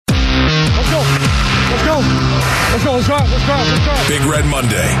go. Big Red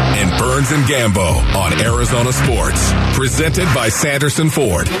Monday and Burns and Gambo on Arizona Sports. Presented by Sanderson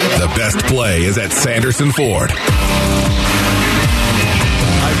Ford. The best play is at Sanderson Ford.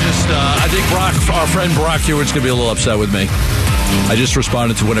 I think our friend Brock Hewitt's going to be a little upset with me. I just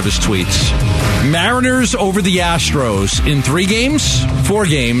responded to one of his tweets. Mariners over the Astros in 3 games, 4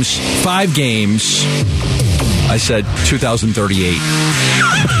 games, 5 games. I said 2038.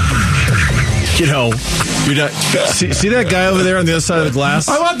 You know, you're not, see that guy over there on the other side of the glass?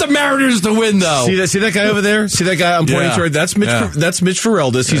 I want the Mariners to win, though. See that guy over there? See that guy I'm pointing toward? That's Mitch. That's Mitch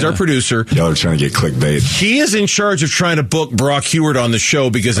Ferreldis. He's our producer. Y'all are trying to get clickbait. He is in charge of trying to book Brock Hewitt on the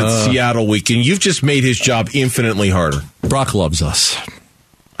show because it's Seattle week, and you've just made his job infinitely harder. Brock loves us.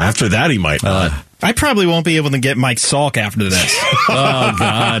 After that, he might not. I probably won't be able to get Mike Salk after this. Oh,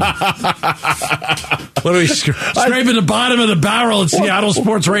 God. What are we scraping the bottom of the barrel at Seattle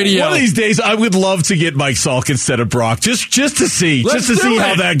Sports Radio? One of these days, I would love to get Mike Salk instead of Brock, just to see,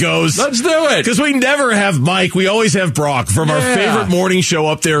 how that goes. Let's do it. Because we never have Mike. We always have Brock from our favorite morning show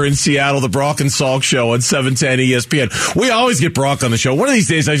up there in Seattle, the Brock and Salk show on 710 ESPN. We always get Brock on the show. One of these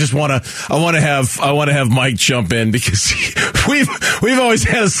days, I just want to have Mike jump in because we've always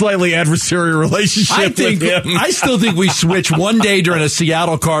had a slightly adversarial relationship. I still think we switch one day during a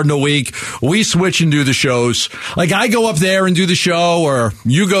Seattle Cardinal week. We switch and do the shows. Like I go up there and do the show, or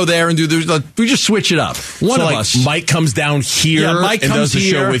you go there and do the. We just switch it up. One of us. Mike comes down here and does the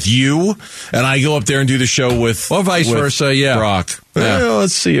show with you, and I go up there and do the show with, or vice versa. Yeah, Brock. Yeah. Well,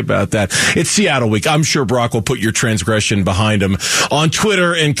 let's see about that. It's Seattle week. I'm sure Brock will put your transgression behind him on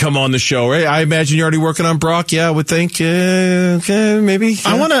Twitter and come on the show. Right? I imagine you're already working on Brock. Yeah, I would think. Okay, maybe.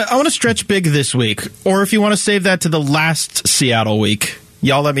 I want to stretch big this week, or if you want to save that to the last Seattle week.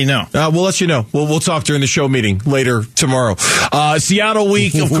 Y'all let me know. We'll let you know. We'll talk during the show meeting later tomorrow. Seattle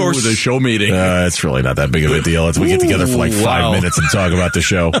week, of course. The show meeting. It's really not that big of a deal. We get together for like 5 minutes and talk about the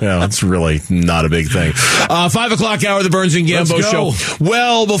show. Yeah, it's really not a big thing. 5 o'clock hour, the Burns and Gambo show.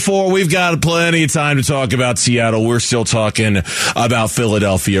 Well, before we've got plenty of time to talk about Seattle, we're still talking about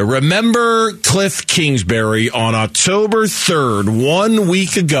Philadelphia. Remember Cliff Kingsbury on October 3rd, 1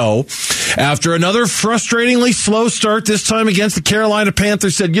 week ago, after another frustratingly slow start, this time against the Carolina Panthers,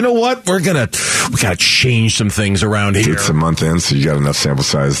 said, you know what, we gotta change some things around here. It's a month in, so you got enough sample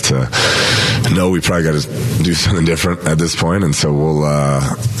size to know we probably got to do something different at this point, and so we'll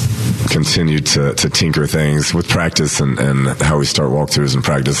continue to tinker things with practice and how we start walkthroughs and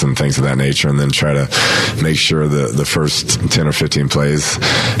practice and things of that nature, and then try to make sure the first 10 or 15 plays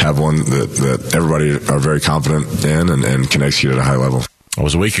have one that everybody are very confident in and can execute at a high level. It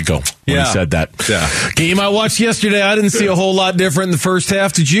was a week ago when he said that. Yeah. Game I watched yesterday, I didn't see a whole lot different in the first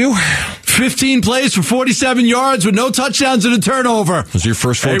half. Did you? 15 plays for 47 yards with no touchdowns and a turnover. It was your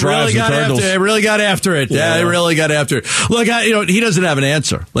first 4 drives in the Cardinals. They really got after it. Yeah, they really got after it. Look, he doesn't have an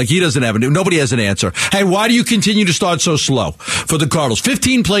answer. Nobody has an answer. Hey, why do you continue to start so slow for the Cardinals?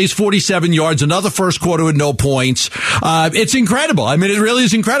 15 plays, 47 yards, another first quarter with no points. It's incredible. I mean, it really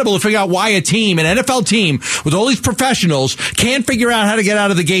is incredible to figure out why an NFL team with all these professionals can't figure out how to get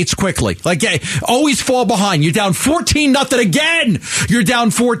out of the gates quickly. Like, always fall behind. You're down 14-0 again. You're down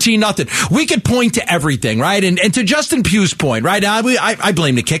 14-0. We could point to everything, right? And to Justin Pugh's point, right? I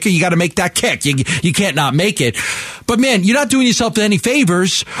blame the kicker. You got to make that kick. You can't not make it. But, man, you're not doing yourself any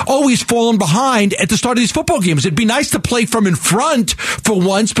favors always falling behind at the start of these football games. It'd be nice to play from in front for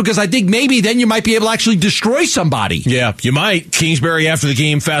once, because I think maybe then you might be able to actually destroy somebody. Yeah, you might. Kingsbury, after the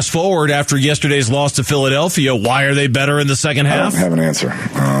game, fast forward, after yesterday's loss to Philadelphia, why are they better in the second half? I don't have an answer.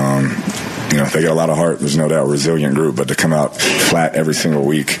 They got a lot of heart. There's no doubt, resilient group, but to come out flat every single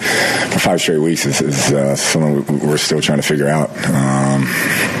week for 5 straight weeks is something we're still trying to figure out.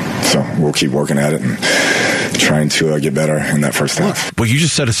 So we'll keep working at it and trying to get better in that first half. Well, you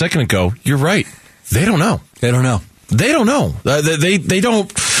just said a second ago, you're right. They don't know. They don't know. They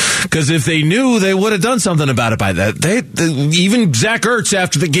don't. Because if they knew, they would have done something about it by that. Even Zach Ertz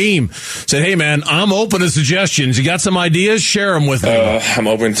after the game said, hey, man, I'm open to suggestions. You got some ideas? Share them with me. I'm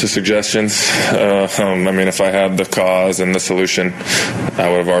open to suggestions. If I had the cause and the solution, I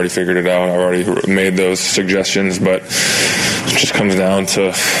would have already figured it out. I've already made those suggestions, but it just comes down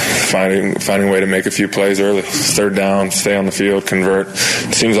to finding a way to make a few plays early. 3rd down, stay on the field, convert.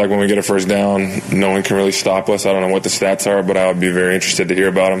 It seems like when we get a first down, no one can really stop us. I don't know what the stats are, but I would be very interested to hear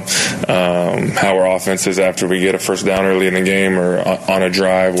about them. how our offense is after we get a first down early in the game or on a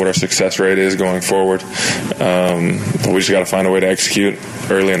drive, what our success rate is going forward. But we just got to find a way to execute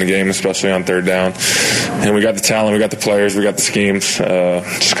early in the game, especially on third down. And we got the talent, we got the players, we got the schemes.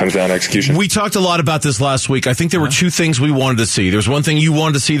 Just comes down to execution. We talked a lot about this last week. I think there were two things we wanted to see. There's one thing you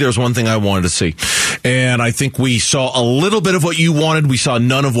wanted to see. There's one thing I wanted to see. And I think we saw a little bit of what you wanted. We saw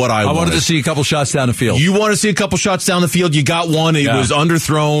none of what I wanted. I wanted to see a couple shots down the field. You want to see a couple shots down the field. You got one. It was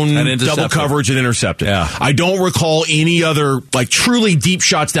underthrown, double coverage, and intercepted. Yeah. I don't recall any other truly deep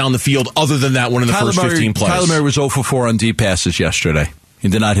shots down the field other than that one in the first 15 plays. Kyler Murray was 0 for 4 on deep passes yesterday. He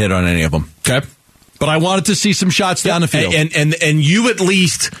did not hit on any of them. Okay. But I wanted to see some shots down the field. And you at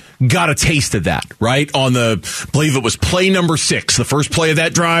least got a taste of that, right? On I believe it was play number 6, the first play of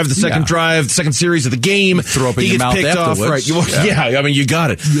that drive, the second drive, the second series of the game. Throw up in he your gets mouth picked afterwards. off, right? Yeah, I mean, you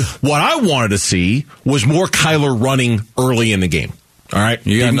got it. Yeah. What I wanted to see was more Kyler running early in the game. All right,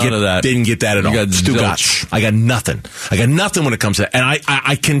 you got none of that. Didn't get that at all. I got nothing. I got nothing when it comes to that. And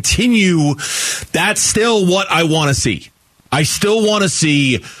I continue. That's still what I want to see. I still want to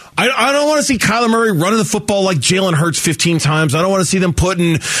see. I don't want to see Kyler Murray running the football like Jalen Hurts 15 times. I don't want to see them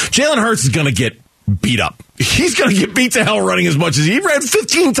putting. Jalen Hurts is going to get beat up. He's going to get beat to hell running as much as he ran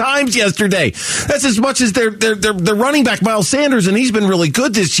 15 times yesterday. That's as much as their running back Miles Sanders, and he's been really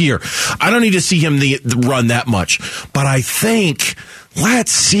good this year. I don't need to see him run that much, but I think.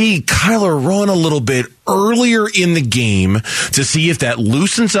 Let's see Kyler run a little bit earlier in the game to see if that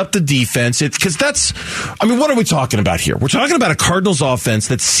loosens up the defense. Because what are we talking about here? We're talking about a Cardinals offense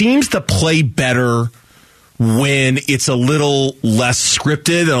that seems to play better when it's a little less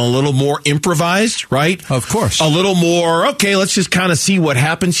scripted and a little more improvised, right? Of course. A little more, okay, let's just kind of see what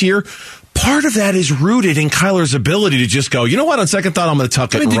happens here. Part of that is rooted in Kyler's ability to just go, you know what, on second thought, I'm going to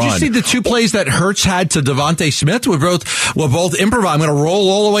tuck it and run. Did you see the two plays that Hurts had to Devontae Smith? Were both improvised. I'm going to roll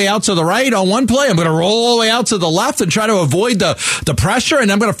all the way out to the right on one play. I'm going to roll all the way out to the left and try to avoid the pressure,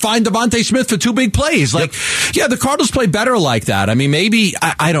 and I'm going to find Devontae Smith for two big plays. The Cardinals play better like that. I mean, maybe,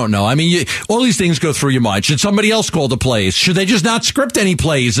 I don't know. I mean, all these things go through your mind. Should somebody else call the plays? Should they just not script any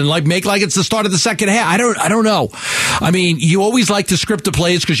plays and make like it's the start of the second half? I don't know. I mean, you always like to script the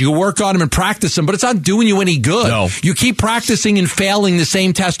plays because you work on them and practice them, but it's not doing you any good. No. You keep practicing and failing the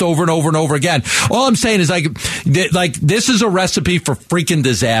same test over and over and over again. All I'm saying is this is a recipe for freaking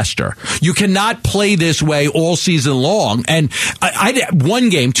disaster. You cannot play this way all season long. And I 1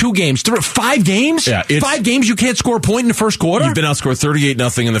 game, 2 games, 5 games? Yeah, 5 games you can't score a point in the first quarter? You've been outscored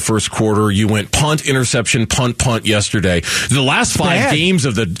 38-0 in the first quarter. You went punt, interception, punt yesterday. The last 5 games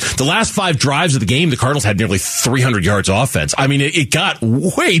of the last 5 drives of the game, the Cardinals had nearly 300 yards offense. I mean, it got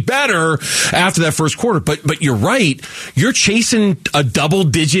way better after that first quarter. But you're right. You're chasing a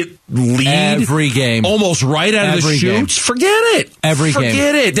double-digit lead every game, almost right out of the chutes. Forget it.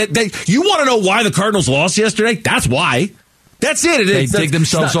 Forget it. You want to know why the Cardinals lost yesterday? That's why. That's it. They dig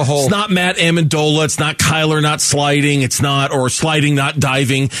themselves a hole. It's not Matt Amendola. It's not Kyler not sliding. It's not, or sliding not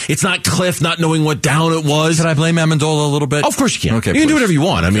diving. It's not Cliff not knowing what down it was. Can I blame Amendola a little bit? Of course you can. Okay, you can do whatever you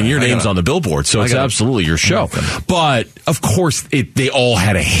want. I mean, your name's on the billboard, so it's absolutely your show. But, of course, they all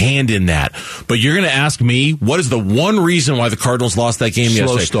had a hand in that. But you're going to ask me, what is the one reason why the Cardinals lost that game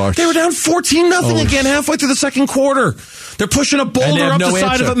yesterday? Start. They were down 14-0 again halfway through the second quarter. They're pushing a boulder up the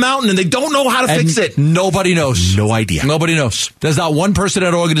side of a mountain, and they don't know how to fix it. Nobody knows. No idea. Nobody knows. There's not one person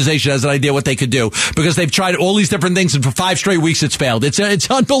at our organization that has an idea what they could do because they've tried all these different things, and for 5 straight weeks it's failed. It's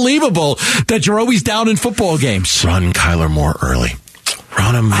unbelievable that you're always down in football games. Run Kyler more early.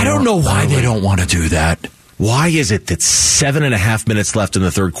 Run him more I don't know why early. They don't want to do that. Why is it that 7.5 minutes left in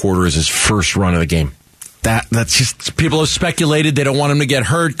the third quarter is his first run of the game? That's just... People have speculated they don't want him to get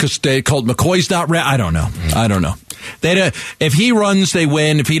hurt because Colt McCoy's not ready. I don't know. If he runs, they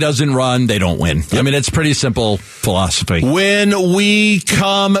win. If he doesn't run, they don't win. Yep. I mean, it's pretty simple philosophy. When we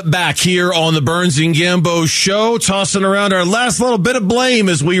come back here on the Burns and Gambo show, tossing around our last little bit of blame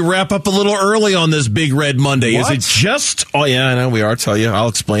as we wrap up a little early on this Big Red Monday. What? Is it just... Oh, yeah, I know we are. I'll tell you. I'll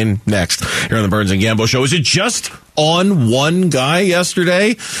explain next here on the Burns and Gambo show. Is it just on one guy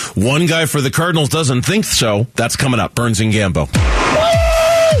yesterday? One guy for the Cardinals doesn't think so. That's coming up. Burns and Gambo.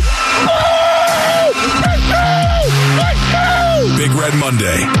 Big Red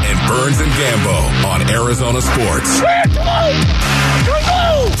Monday and Burns and Gambo on Arizona Sports.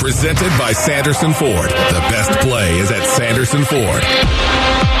 Presented by Sanderson Ford. The best play is at Sanderson Ford.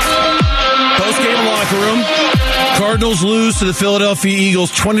 Post-game locker room. Cardinals lose to the Philadelphia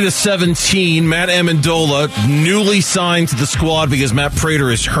Eagles 20-17. Matt Amendola, newly signed to the squad because Matt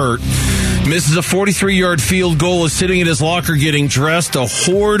Prater is hurt, misses a 43-yard field goal, is sitting in his locker getting dressed. A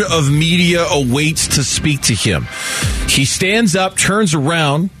horde of media awaits to speak to him. He stands up, turns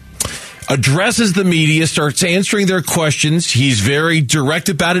around, addresses the media, starts answering their questions. He's very direct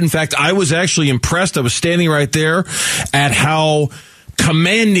about it. In fact, I was actually impressed. I was standing right there at how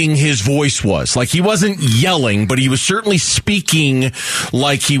commanding his voice was. Like, he wasn't yelling, but he was certainly speaking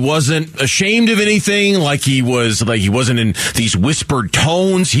like he wasn't ashamed of anything, like he wasn't in these whispered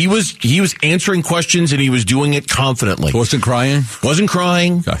tones. He was answering questions, and he was doing it confidently. Wasn't crying? Wasn't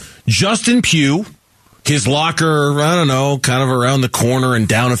crying. Okay. Justin Pugh, his locker, I don't know, kind of around the corner and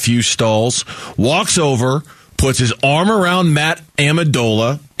down a few stalls, walks over, puts his arm around Matt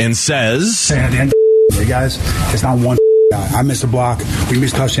Amendola, and says, at the end of the day, guys, it's not one guy. I missed a block. We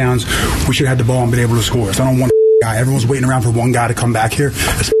missed touchdowns. We should have had the ball and been able to score. It's not on one guy. Everyone's waiting around for one guy to come back here.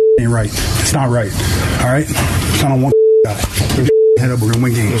 It's ain't right. It's not right. All right? It's not on one guy. Head up. We're going to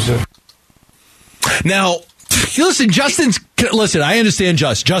win games. Now, listen, I understand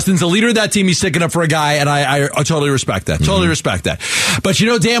Justin's the leader of that team. He's sticking up for a guy, and I totally respect that. Totally respect that. But you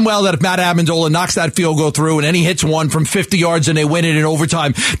know damn well that if Matt Amendola knocks that field goal through and then he hits one from 50 yards and they win it in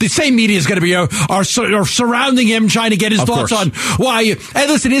overtime, the same media is going to be are surrounding him trying to get his thoughts on why.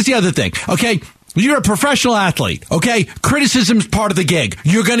 And listen, here's the other thing, okay? You're a professional athlete, okay? Criticism's part of the gig.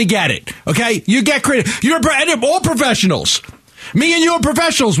 You're going to get it, okay? You get and all professionals. Me and you are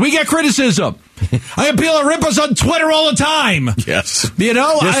professionals. We get criticism. I get people that rip us on Twitter all the time. Yes, you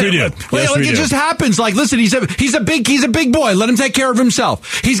know. Yes, we do. It just happens. Like, listen, he's a big boy. Let him take care of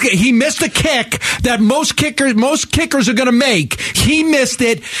himself. He missed a kick that most kickers are going to make. He missed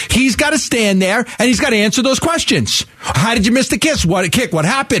it. He's got to stand there and he's got to answer those questions. How did you miss the kick? What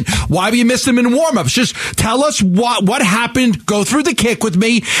happened? Why you missed him in warm-ups? Just tell us what happened. Go through the kick with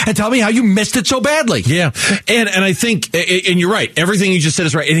me and tell me how you missed it so badly. Yeah, and I think, and you're right. Everything you just said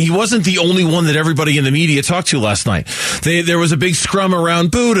is right. And he wasn't the only one that everybody in the media talked to last night. There was a big scrum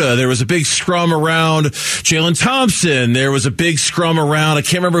around Buddha. There was a big scrum around Jalen Thompson. There was a big scrum around, I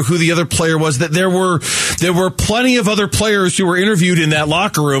can't remember who the other player was. That there were plenty of other players who were interviewed in that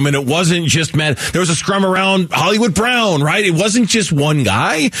locker room, and it wasn't just Matt. There was a scrum around Hollywood Brown, right? It wasn't just one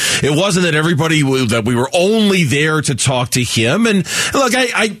guy. It wasn't that that we were only there to talk to him. And look,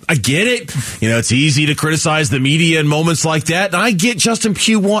 I get it. You know, it's easy to criticize the media in moments like that. And I get Justin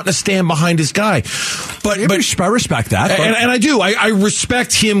Pugh wanting to stand behind his guy. But I respect that, and I do. I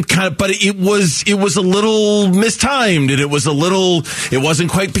respect him kind of, but it was a little mistimed, and it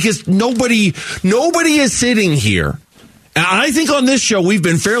wasn't quite, because nobody is sitting here. And I think on this show we've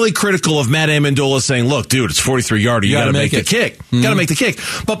been fairly critical of Matt Amendola saying, "Look, dude, it's 43-yarder. You got to make the kick. Got to make the kick."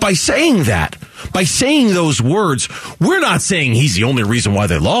 But by saying those words, we're not saying he's the only reason why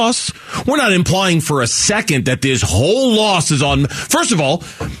they lost. We're not implying for a second that this whole loss is on. First of all,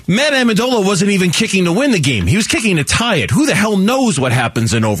 Matt Amendola wasn't even kicking to win the game. He was kicking to tie it. Who the hell knows what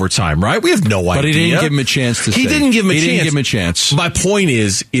happens in overtime, right? We have no idea. But he didn't give him a chance to. He didn't give him a chance. My point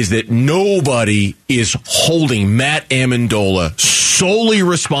is that nobody is holding Matt Amendola solely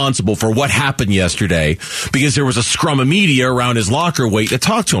responsible for what happened yesterday, because there was a scrum of media around his locker waiting to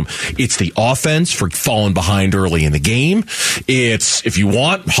talk to him. It's the offense for falling behind early in the game. It's, if you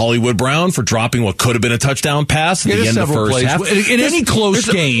want, Hollywood Brown for dropping what could have been a touchdown pass at the end of the first half. In any close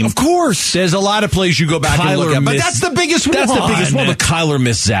game, of course, there's a lot of plays you go back and look at, but that's the biggest one. That's the biggest one. But Kyler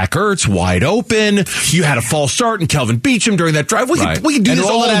missed Zach Ertz wide open. You had a false start and Kelvin Beachum during that drive. We could do this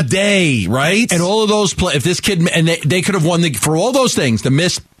all day, right? And all of those plays, if this kid, and they could have won for all those things, the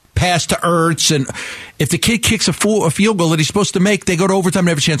missed pass to Ertz, and if the kid kicks a field goal that he's supposed to make, they go to overtime and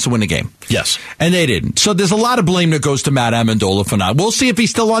have a chance to win the game. Yes. And they didn't. So there's a lot of blame that goes to Matt Amendola for not. We'll see if he's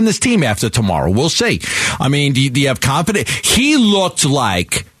still on this team after tomorrow. We'll see. I mean, do you have confidence? He looked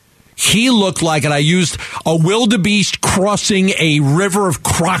like, and I used a wildebeest crossing a river of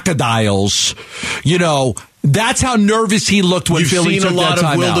crocodiles. You know, that's how nervous he looked when Philly took that timeout. You've seen a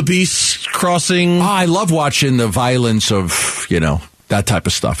lot of wildebeest crossing. Oh, I love watching the violence of, that type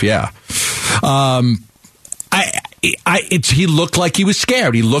of stuff. Yeah. He looked like he was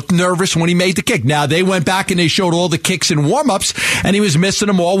scared. He looked nervous when he made the kick. Now, they went back and they showed all the kicks in warm-ups, and he was missing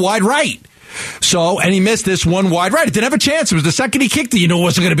them all wide right. And he missed this one wide right. It didn't have a chance. It was the second he kicked it, it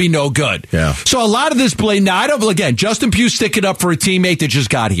wasn't going to be no good. Yeah. So a lot of this play, Justin Pugh sticking up for a teammate that just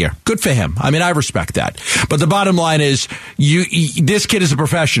got here. Good for him. I mean, I respect that. But the bottom line is, this kid is a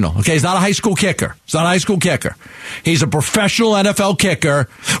professional. Okay, he's not a high school kicker. He's a professional NFL kicker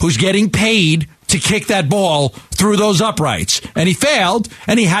who's getting paid to kick that ball through those uprights. And he failed,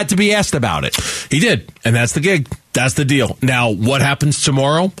 and he had to be asked about it. He did, and that's the gig. That's the deal. Now, what happens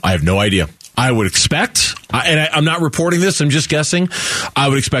tomorrow? I have no idea. I would expect, and I'm not reporting this, I'm just guessing, I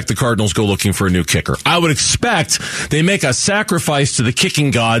would expect the Cardinals go looking for a new kicker. I would expect they make a sacrifice to the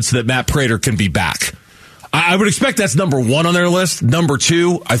kicking gods so that Matt Prater can be back. I would expect that's number one on their list. Number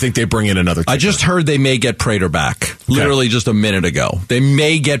two, I think they bring in another kicker. I just heard they may get Prater back. Literally just a minute ago. They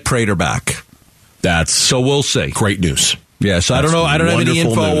may get Prater back. So we'll see. Great news. Yeah, so I don't know. I don't have any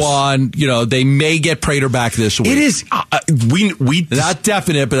info on, they may get Prater back this week. It is, we not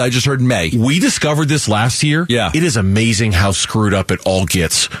definite, but I just heard may. We discovered this last year. Yeah. It is amazing how screwed up it all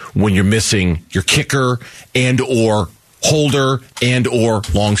gets when you're missing your kicker and or holder and or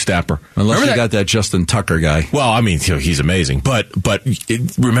long snapper. Unless you got that Justin Tucker guy. Well, I mean, he's amazing. But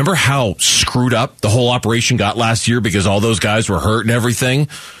remember how screwed up the whole operation got last year because all those guys were hurt and everything?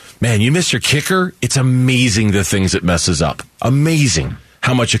 Man, you miss your kicker, it's amazing the things it messes up. Amazing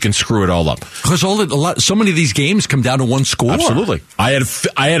how much it can screw it all up. Because so many of these games come down to one score. Absolutely. I had a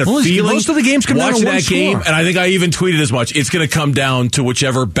feeling most of the games come down to one that score. Game, and I think I even tweeted as much. It's going to come down to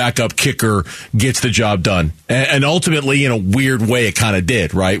whichever backup kicker gets the job done. And ultimately, in a weird way, it kind of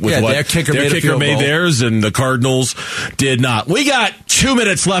did, right? With their kicker made theirs, and the Cardinals did not. We got 2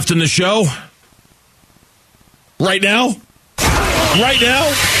 minutes left in the show. Right now.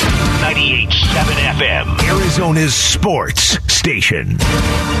 98.7 FM, Arizona's sports station.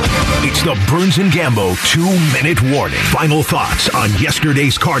 It's the Burns and Gambo 2-minute warning. Final thoughts on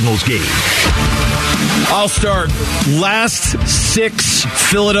yesterday's Cardinals game. I'll start. Last 6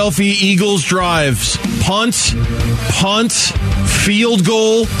 Philadelphia Eagles drives. Punt, field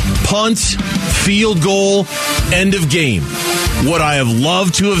goal, punt, field goal, end of game. Would I have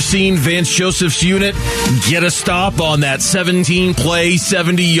loved to have seen Vance Joseph's unit get a stop on that 17-play,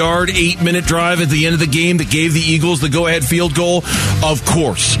 70-yard, 8-minute drive at the end of the game that gave the Eagles the go-ahead field goal? Of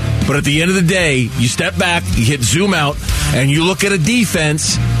course. But at the end of the day, you step back, you hit zoom out, and you look at a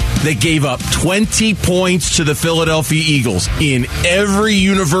defense that gave up 20 points to the Philadelphia Eagles. In every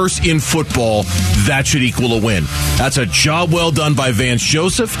universe in football, that should equal a win. That's a job well done by Vance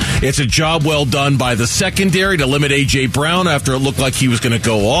Joseph. It's a job well done by the secondary to limit A.J. Brown after it looked like he was going to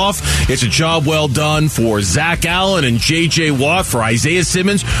go off. It's a job well done for Zach Allen and J.J. Watt, for Isaiah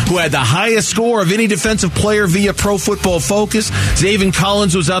Simmons, who had the highest score of any defensive player via Pro Football Focus. Zaven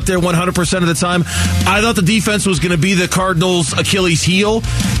Collins was out there 100% of the time. I thought the defense was going to be the Cardinals' Achilles heel.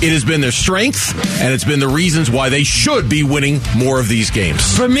 It has been their strength, and it's been the reasons why they should be winning more of these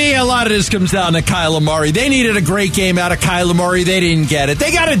games. For me, a lot of this comes down to Kyler Murray. They needed a great game out of Kyler Murray. They didn't get it.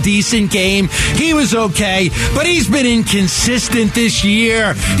 They got a decent game. He was okay, but he's been inconsistent this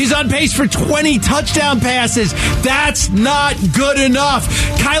year. He's on pace for 20 touchdown passes. That's not good enough.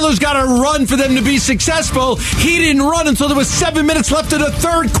 Kyler's got to run for them to be successful. He didn't run until there was 7 minutes left in the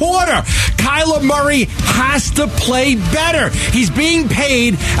third quarter. Kyler Murray has to play better. He's being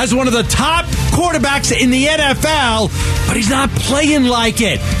paid as one of the top quarterbacks in the NFL, but he's not playing like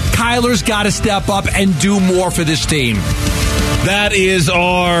it. Kyler's got to step up and do more for this team. That is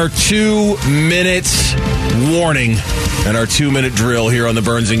our 2 minutes warning and our 2-minute drill here on the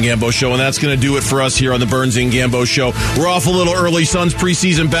Burns and Gambo Show, and that's going to do it for us here on the Burns and Gambo Show. We're off a little early. Suns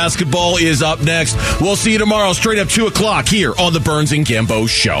preseason basketball is up next. We'll see you tomorrow straight up 2 o'clock here on the Burns and Gambo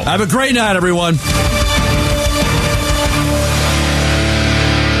Show. Have a great night, everyone.